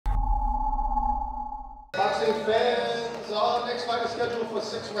Boxing fans, our next fight is scheduled for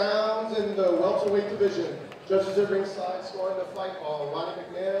 6 rounds in the welterweight division. Judges at ringside scoring the fight are Ronnie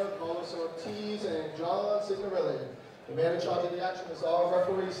McNair, Carlos Ortiz, and John Signorelli. The man in charge of the action is our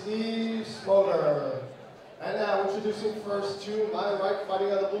referee, Steve Smoller. And now, introducing first to my right, fighting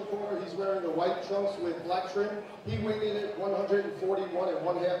out of the blue corner, he's wearing the white trunks with black trim. He weighed in at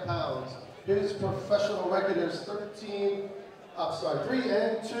 141.5 pounds. His professional record is 3-2 with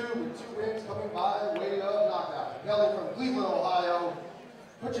 2 wins coming by way of knockout. Hailing from Cleveland, Ohio,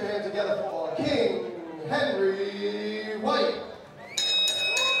 put your hands together for King Henry White.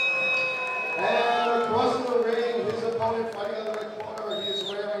 And across the ring, his opponent fighting on the red corner, he is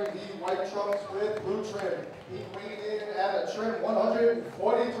wearing the white trunks with blue trim. He weighed in at a trim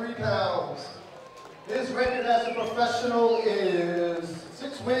 143 pounds. His record as a professional is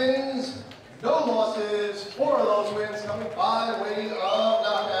 6 wins, no losses, 4 of those wins coming by way of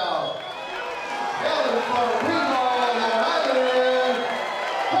knockout. Hailing from Reno, Long Island,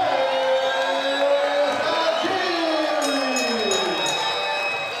 Chris Algieri.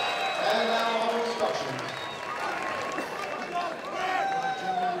 And now on instructions.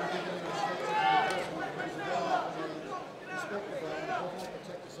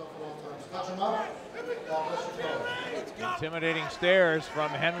 Intimidating stares from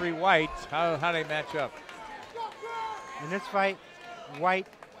Henry White. How they match up? In this fight, White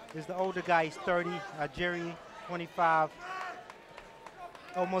is the older guy. He's 30. Algieri, 25.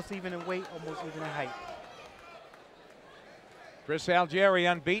 Almost even in weight, almost even in height. Chris Algieri,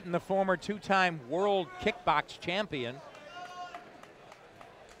 unbeaten, the former 2-time world kickbox champion.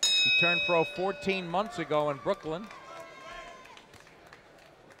 He turned pro 14 months ago in Brooklyn.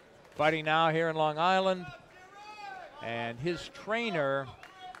 Fighting now here in Long Island. And his trainer,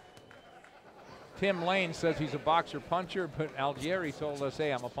 Tim Lane, says he's a boxer-puncher, but Algieri told us,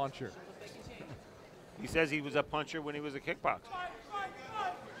 hey, I'm a puncher. He says he was a puncher when he was a kickboxer.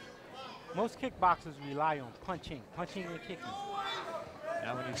 Most kickboxers rely on punching and kicking.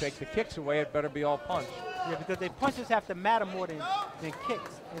 Now when you take the kicks away, it better be all punch. Yeah, because the punches have to matter more than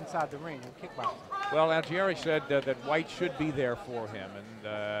kicks inside the ring in kickboxing. Well, Algieri said that White should be there for him,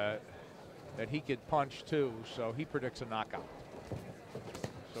 and that he could punch too, so he predicts a knockout.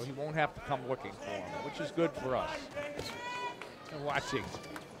 So he won't have to come looking for him, which is good for us. And watching.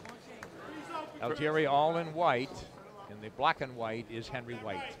 Algieri all in white, and the black and white is Henry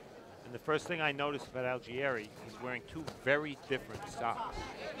White. And the first thing I noticed about Algieri, he's wearing 2 very different socks.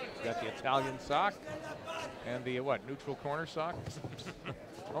 He's got the Italian sock and the, what, neutral corner sock?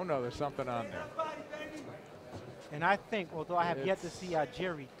 Oh no, there's something on there. And I think, although I have yet to see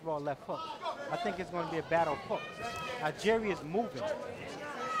Algieri throw a left hook, I think it's going to be a battle of hooks. Algieri is moving,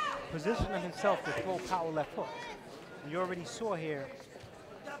 positioning himself to throw power left hooks. You already saw here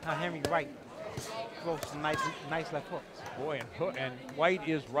how Henry White throws some nice left hooks. Boy, and White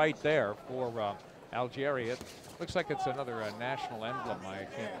is right there for Algieri. It looks like it's another national emblem. I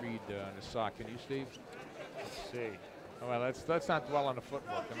can't read on his sock. Can you, Steve? Let's see. Oh, well, let's not dwell on the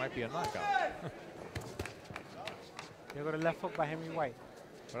footwork. There might be a knockout. They got a left hook by Henry White.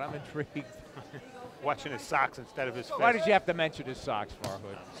 But I'm intrigued. Watching his socks instead of his fist. Why did you have to mention his socks,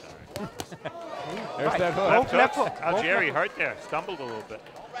 Farhood? There's right. that hook. Left hook. Algieri hurt there, stumbled a little bit.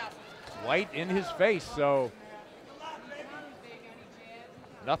 White in his face, so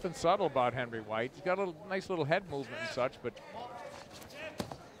nothing subtle about Henry White. He's got a nice little head movement and such, but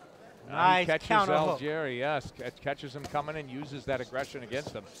nice he catches counter Algieri, yes, catches him coming and uses that aggression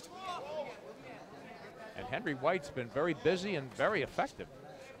against him. And Henry White's been very busy and very effective.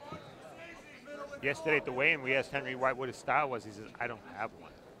 Yesterday at the weigh-in, we asked Henry White what his style was. He says, I don't have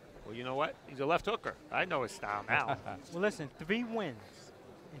one. Well, you know what? He's a left hooker. I know his style now. Well, listen, 3 wins.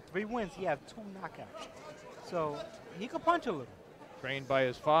 In 3 wins, he has 2 knockouts. So he can punch a little. Trained by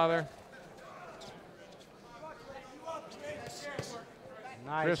his father.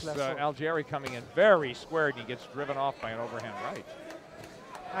 Nice Chris Algieri coming in very squared, and he gets driven off by an overhand right.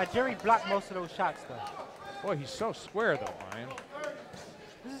 Algieri blocked most of those shots, though. Boy, he's so square, though, Ryan.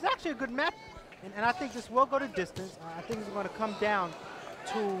 This is actually a good match, and I think this will go to distance. I think it's going to come down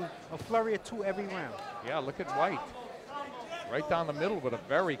to a flurry of 2 every round. Yeah, look at White. Right down the middle with a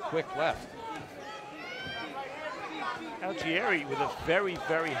very quick left. Algieri with a very,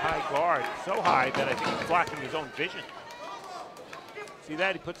 very high guard. So high that I think he's blocking his own vision. See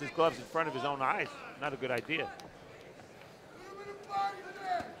that? He puts his gloves in front of his own eyes. Not a good idea.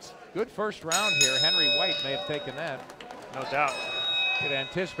 Good first round here. Henry White may have taken that. No doubt. Could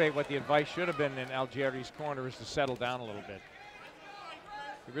anticipate what the advice should have been in Algieri's corner is to settle down a little bit.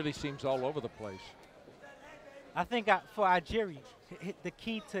 He really seems all over the place. I think for Algieri, the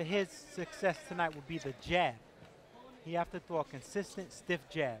key to his success tonight would be the jab. He have to throw a consistent, stiff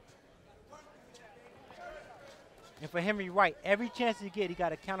jab. And for Henry White, every chance he get, he got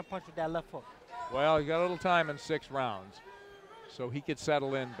to counterpunch with that left hook. Well, he got a little time in 6 rounds, so he could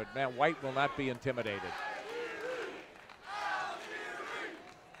settle in, but man, White will not be intimidated.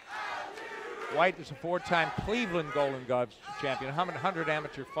 White is a 4-time Cleveland Golden Gloves champion, 100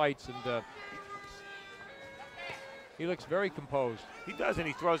 amateur fights, and he looks very composed. He does, and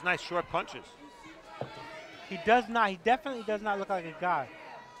he throws nice short punches. He does not. He definitely does not look like a guy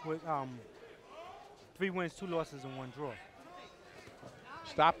with 3 wins, 2 losses, and 1 draw.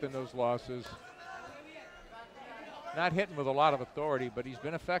 Stopped in those losses. Not hitting with a lot of authority, but he's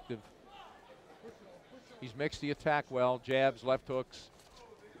been effective. He's mixed the attack well, jabs, left hooks,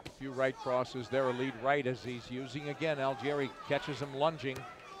 a few right crosses. There a lead right as he's using again. Algieri catches him lunging,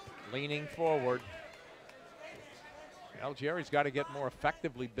 leaning forward. Algieri's got to get more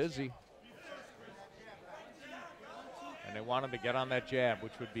effectively busy. And they want him to get on that jab,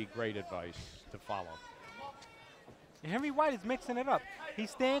 which would be great advice to follow. And Henry White is mixing it up.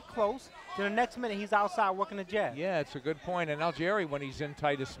 He's staying close. Then the next minute, he's outside working the jab. Yeah, it's a good point. And Algieri, when he's in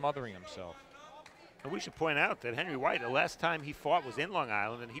tight, is smothering himself. And we should point out that Henry White, the last time he fought was in Long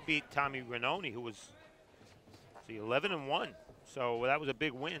Island, and he beat Tommy Granoni, who was 11-1. So that was a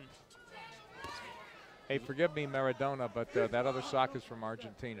big win. Hey, forgive me, Maradona, but that other sock is from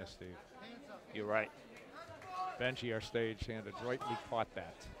Argentina, Steve. You're right. Benji, our stagehand, adroitly caught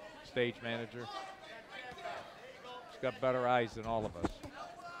that. Stage manager. He's got better eyes than all of us.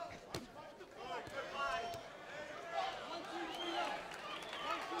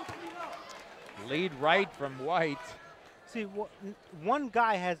 Lead right from White. See, one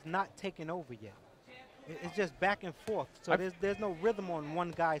guy has not taken over yet. It's just back and forth. So there's no rhythm on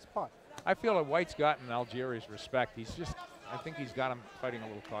one guy's part. I feel that White's gotten Algieri's respect. I think he's got him fighting a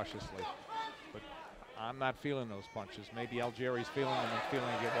little cautiously. But I'm not feeling those punches. Maybe Algieri's feeling them and feeling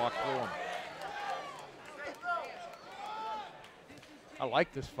he can walk through them. I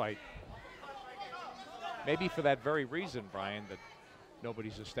like this fight. Maybe for that very reason, Brian, that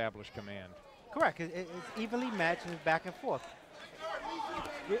nobody's established command. Correct. It's evenly matched and it's back and forth.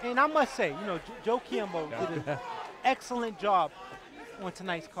 And I must say, you know, Joe Chiambo did an excellent job on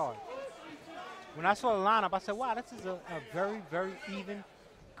tonight's card. When I saw the lineup, I said, wow, this is a very, very even,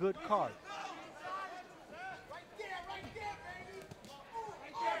 good card.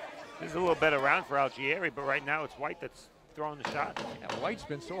 This is a little better round for Algieri, but right now it's White that's throwing the shot. Yeah, White's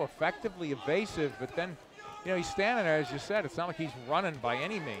been so effectively evasive, but then, you know, he's standing there, as you said. It's not like he's running by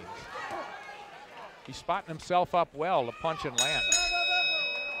any means. He's spotting himself up well to punch and land.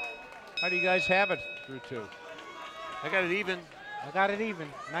 How do you guys have it through 2? I got it even. I got it even,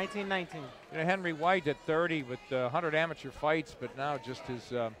 19-19. You know, Henry White at 30 with 100 amateur fights, but now just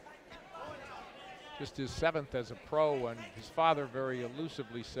his 7th as a pro. And his father very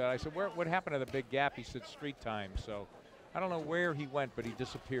elusively said, I said, what happened to the big gap? He said, street time. So I don't know where he went, but he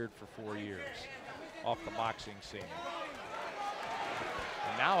disappeared for 4 years off the boxing scene.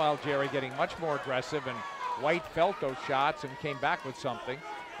 And now Algieri getting much more aggressive, and White felt those shots and came back with something.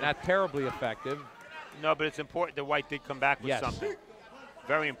 Not terribly effective. No, but it's important that White did come back with Yes. something.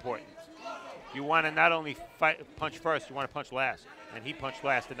 Very important. You want to not only punch first, you want to punch last. And he punched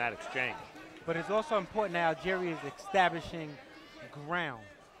last in that exchange. But it's also important that Algieri is establishing ground.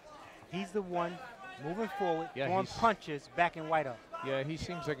 He's the one moving forward, throwing punches, backing White up. Yeah, he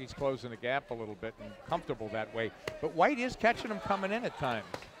seems like he's closing the gap a little bit and comfortable that way. But White is catching him coming in at times.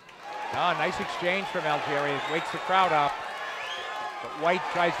 Ah, nice exchange from Algieri. Wakes the crowd up. But White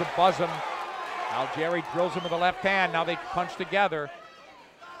tries to buzz him. Algieri drills him with the left hand. Now they punch together.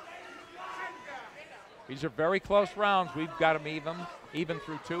 These are very close rounds. We've got them even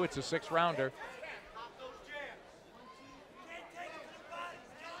through 2. It's a 6-rounder.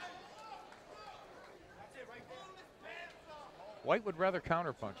 White would rather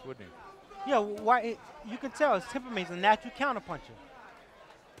counterpunch, wouldn't he? Yeah, White, you can tell his temperament is a natural counterpuncher.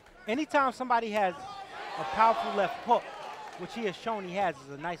 Anytime somebody has a powerful left hook, which he has shown he has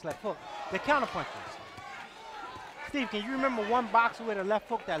is a nice left hook, they're counterpunchers. Steve, can you remember one boxer with a left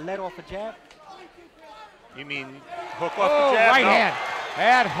hook that led off a jab? You mean hook off the jab? Right hand.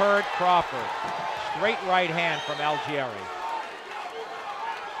 That hurt Crawford. Straight right hand from Algieri.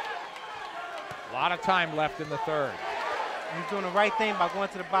 A lot of time left in the 3rd. He's doing the right thing by going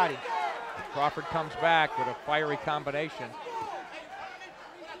to the body. Crawford comes back with a fiery combination.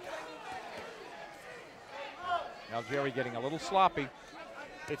 Algieri getting a little sloppy.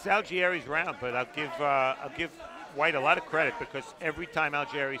 It's Algieri's round, but I'll give White a lot of credit because every time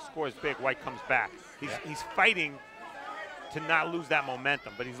Algieri scores big, White comes back. He's fighting to not lose that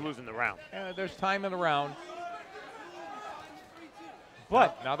momentum, but he's losing the round. There's time in the round.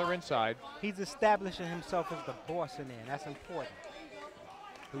 But now they're inside. He's establishing himself as the boss in there, and that's important.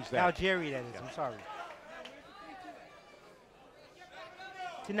 Who's that? Algieri, that is. Yeah. I'm sorry.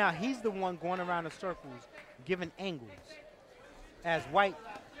 So now he's the one going around the circles, giving angles, as White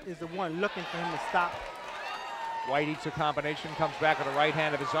is the one looking for him to stop. White eats a combination, comes back with a right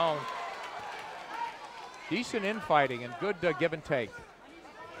hand of his own. Decent infighting and good give and take.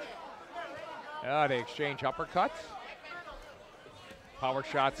 They exchange uppercuts. Power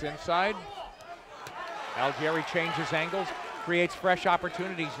shots inside. Algieri changes angles, creates fresh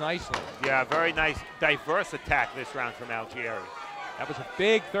opportunities nicely. Yeah, very nice, diverse attack this round from Algieri. That was a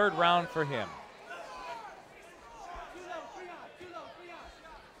big third round for him.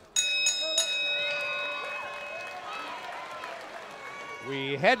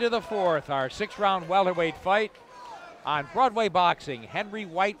 We head to the fourth, our 6-round welterweight fight on Broadway Boxing. Henry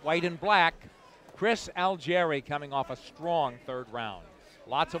White, white and black. Chris Algieri coming off a strong third round.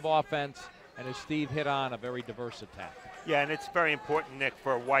 Lots of offense, and as Steve hit on, a very diverse attack. Yeah, and it's very important, Nick,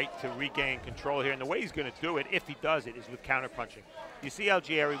 for White to regain control here. And the way he's going to do it, if he does it, is with counterpunching. You see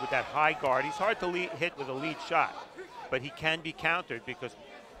Algieri with that high guard. He's hard to hit with a lead shot, but he can be countered because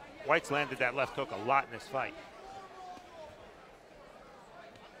White's landed that left hook a lot in this fight.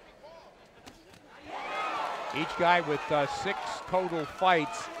 Each guy with 6 total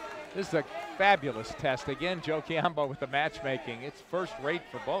fights. This is a fabulous test. Again, Joe Chiambo with the matchmaking. It's first rate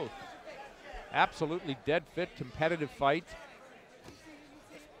for both. Absolutely dead fit, competitive fight.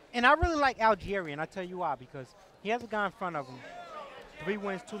 And I really like Algieri, and I'll tell you why, because he has a guy in front of him. 3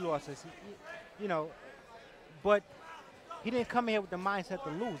 wins, 2 losses. You know, but he didn't come here with the mindset to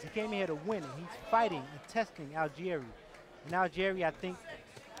lose. He came here to win, and he's fighting and testing Algieri. And Algieri, I think,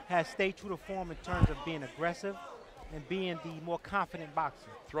 has stayed true to form in terms of being aggressive and being the more confident boxer.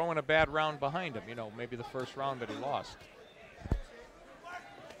 Throwing a bad round behind him, you know, maybe the first round that he lost.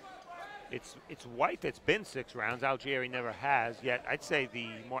 It's White that's been 6 rounds. Algieri never has, yet I'd say the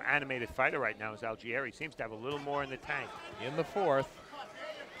more animated fighter right now is Algieri. Seems to have a little more in the tank. In the fourth.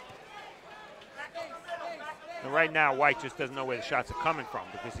 And right now, White just doesn't know where the shots are coming from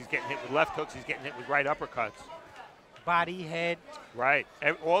because he's getting hit with left hooks, he's getting hit with right uppercuts. Body, head. Right.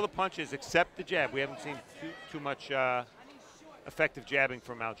 All the punches except the jab. We haven't seen too much effective jabbing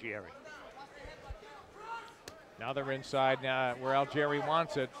from Algieri. Now they're inside now where Algieri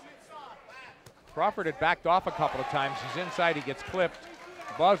wants it. Crawford had backed off a couple of times. He's inside, he gets clipped.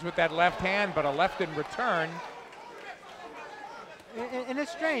 Buzz with that left hand, but a left in return. And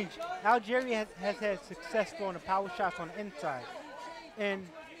it's strange. Algieri has had success throwing the power shots on the inside. And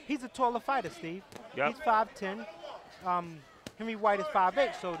he's a taller fighter, Steve. Yep. He's 5'10". Henry White is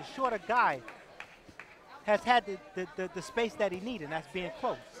 5'8", so the shorter guy has had the space that he needed, and that's being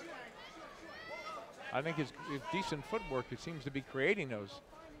close. I think his decent footwork, it seems to be creating those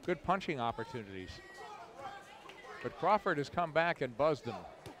good punching opportunities. But Crawford has come back and buzzed him.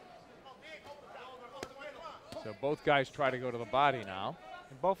 So both guys try to go to the body now.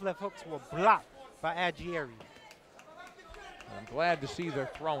 And both left hooks were blocked by Algieri. I'm glad to see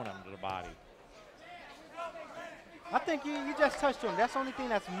they're throwing him to the body. I think you just touched on. That's the only thing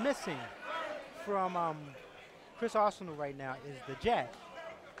that's missing from Chris Arsenal right now is the jab.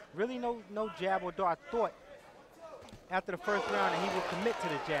 Really no jab or dart. I thought after the first round that he would commit to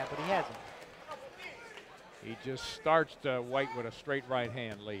the jab, but he hasn't. He just starts White with a straight right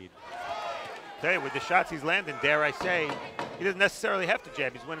hand lead. Tell you, with the shots he's landing, dare I say, he doesn't necessarily have to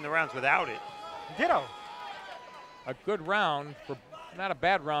jab. He's winning the rounds without it. Ditto. A good round for, not a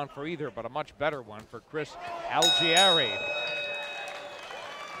bad round for either, but a much better one for Chris Algieri.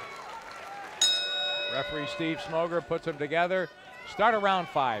 Referee Steve Smoger puts them together. Start of round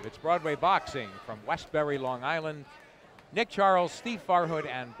 5. It's Broadway Boxing from Westbury, Long Island. Nick Charles, Steve Farhood,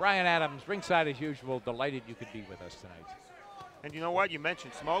 and Brian Adams, ringside as usual. Delighted you could be with us tonight. And you know what? You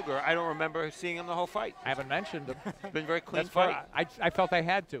mentioned Smoger. I don't remember seeing him the whole fight. I haven't mentioned him. It's been a very clean That's fight. I felt I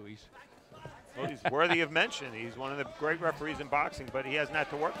had to. Well, he's worthy of mention. He's one of the great referees in boxing, but he hasn't had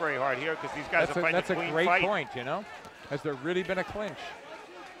to work very hard here because these guys are fighting a clean fight. That's a great point, you know. Has there really been a clinch?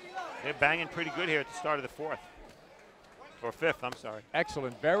 They're banging pretty good here at the start of the 4th. Or 5th, I'm sorry.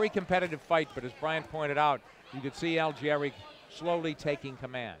 Excellent. Very competitive fight, but as Brian pointed out, you could see Algieri slowly taking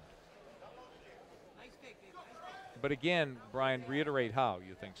command. But again, Brian, reiterate how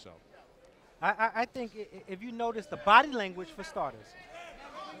you think so. I think if you notice the body language for starters,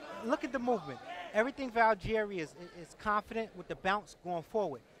 look at the movement. Everything for Algieri is confident with the bounce going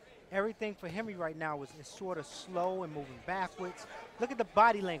forward. everything for Henry right now is sort of slow and moving backwards. Look at the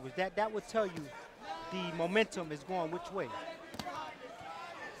body language. That would tell you the momentum is going which way.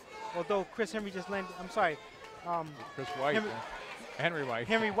 Although Chris Henry just landed, I'm sorry. Chris White. Henry White.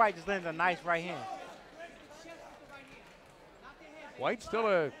 Henry White just landed a nice right hand. White's still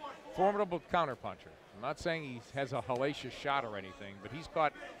a formidable counterpuncher. I'm not saying he has a hellacious shot or anything, but he's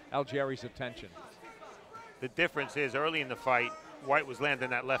caught Algieri's attention. The difference is early in the fight, White was landing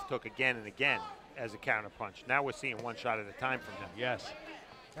that left hook again and again as a counterpunch. Now we're seeing one shot at a time from him. Yes.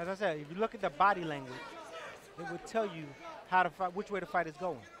 As I said, if you look at the body language, it would tell you how to fight, which way the fight is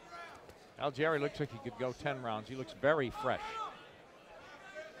going. Algieri looks like he could go 10 rounds. He looks very fresh.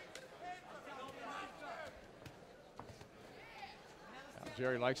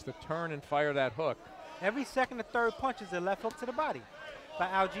 Algieri likes to turn and fire that hook. Every second or third punch is a left hook to the body by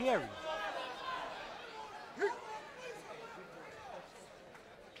Algieri.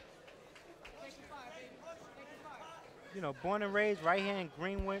 You know, born and raised right here in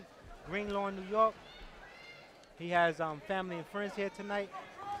Greenlawn, New York. He has family and friends here tonight.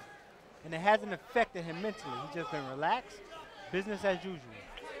 And it hasn't affected him mentally. He's just been relaxed, business as usual.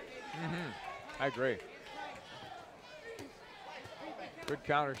 I agree. Good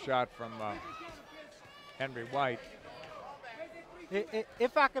counter shot from Henry White.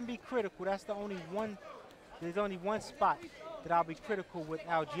 If I can be critical, that's the only one. There's only one spot that I'll be critical with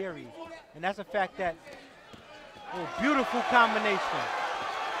Algieri, and that's the fact that beautiful combination.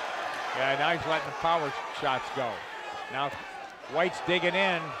 Yeah, now he's letting the power shots go. Now White's digging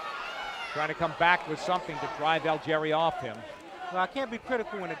in, trying to come back with something to drive Algieri off him. Well, I can't be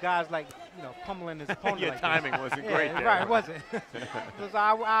critical when a guy's like, you know, pummeling his opponent. Your like timing that. wasn't great there. Right, it wasn't. So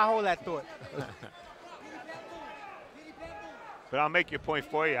I hold that thought. But I'll make your point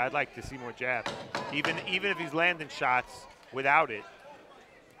for you. I'd like to see more jabs. Even if he's landing shots without it,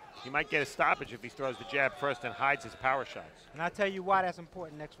 he might get a stoppage if he throws the jab first and hides his power shots. And I'll tell you why that's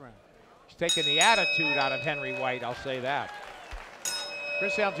important next round. He's taking the attitude out of Henry White, I'll say that.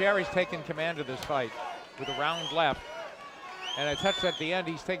 Chris Algieri's taking command of this fight with a round left. And I touched at the end,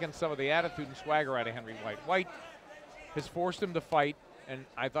 he's taken some of the attitude and swagger out of Henry White. White has forced him to fight, and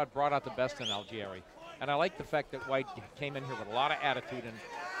I thought brought out the best in Algieri. And I like the fact that White came in here with a lot of attitude and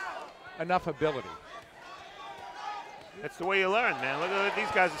enough ability. That's the way you learn, man. Look at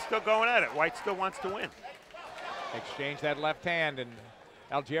these guys are still going at it. White still wants to win. Exchange that left hand, and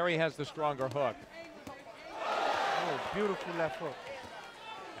Algieri has the stronger hook. Oh, beautiful left hook.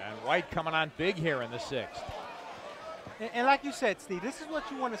 And White coming on big here in the 6th. And like you said, Steve, this is what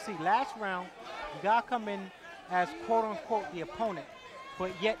you want to see. Last round, you got to come in as quote-unquote the opponent,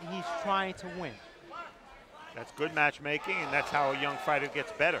 but yet he's trying to win. That's good matchmaking, and that's how a young fighter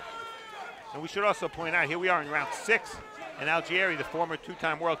gets better. And we should also point out, here we are in round 6, and Algieri, the former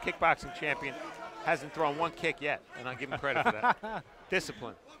 2-time world kickboxing champion, hasn't thrown one kick yet, and I'll give him credit for that.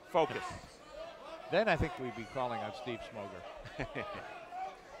 Discipline, focus. Then I think we'd be calling out Steve Smoger.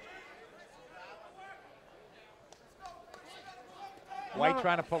 White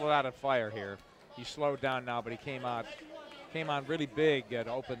trying to pull it out of fire here. He slowed down now, but he came on really big to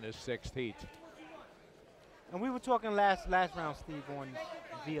open this 6th heat. And we were talking last round, Steve, on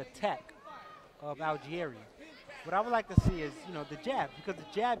the attack of Algieri. What I would like to see is, you know, the jab, because the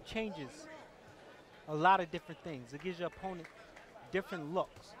jab changes a lot of different things. It gives your opponent different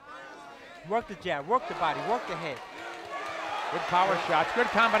looks. Work the jab, work the body, work the head. Good power shots, good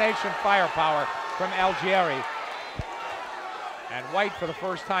combination firepower from Algieri. And White, for the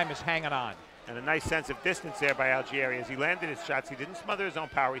first time, is hanging on. And a nice sense of distance there by Algieri. As he landed his shots, he didn't smother his own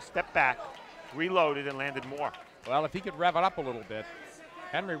power. He stepped back, reloaded, and landed more. Well, if he could rev it up a little bit,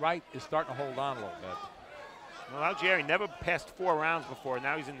 Henry White is starting to hold on a little bit. Well, Algieri never passed 4 rounds before.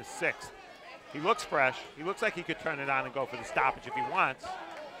 Now he's in the 6th. He looks fresh. He looks like he could turn it on and go for the stoppage if he wants.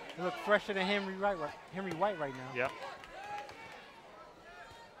 He looks fresher than Henry White right now. Yep.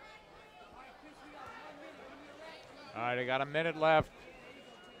 All right, they got a minute left.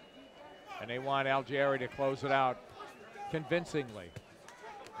 And they want Algieri to close it out convincingly.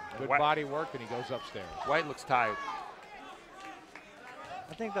 Good body work, and he goes upstairs. White looks tired.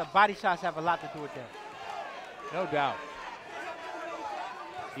 I think the body shots have a lot to do with that. No doubt.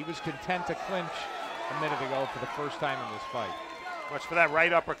 He was content to clinch a minute ago for the first time in this fight. Watch for that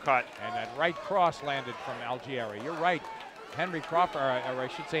right uppercut. And that right cross landed from Algieri. You're right. Henry Crawford, or I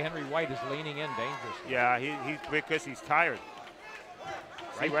should say Henry White, is leaning in dangerously. Yeah, he's because he's tired.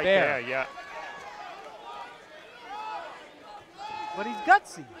 Right there, yeah. But he's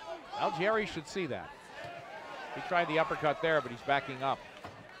gutsy. Algieri should see that. He tried the uppercut there, but he's backing up.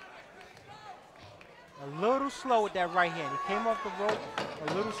 A little slow with that right hand. He came off the rope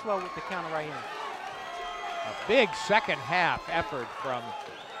a little slow with the counter right hand. A big second half effort from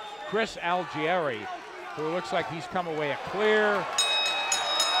Chris Algieri, who looks like he's come away a clear,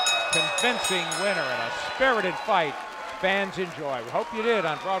 convincing winner in a spirited fight fans enjoy. We hope you did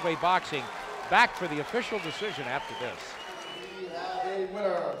on Broadway Boxing. Back for the official decision after this. We have a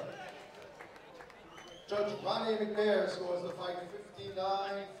winner. Judge Ronnie McNair scores the fight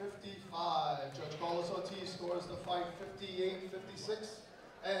 59-55. Judge Carlos Ortiz scores the fight 58-56.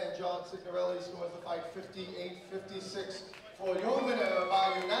 And John Signorelli scores the fight 58-56 for your winner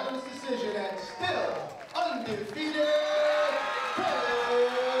by unanimous decision and still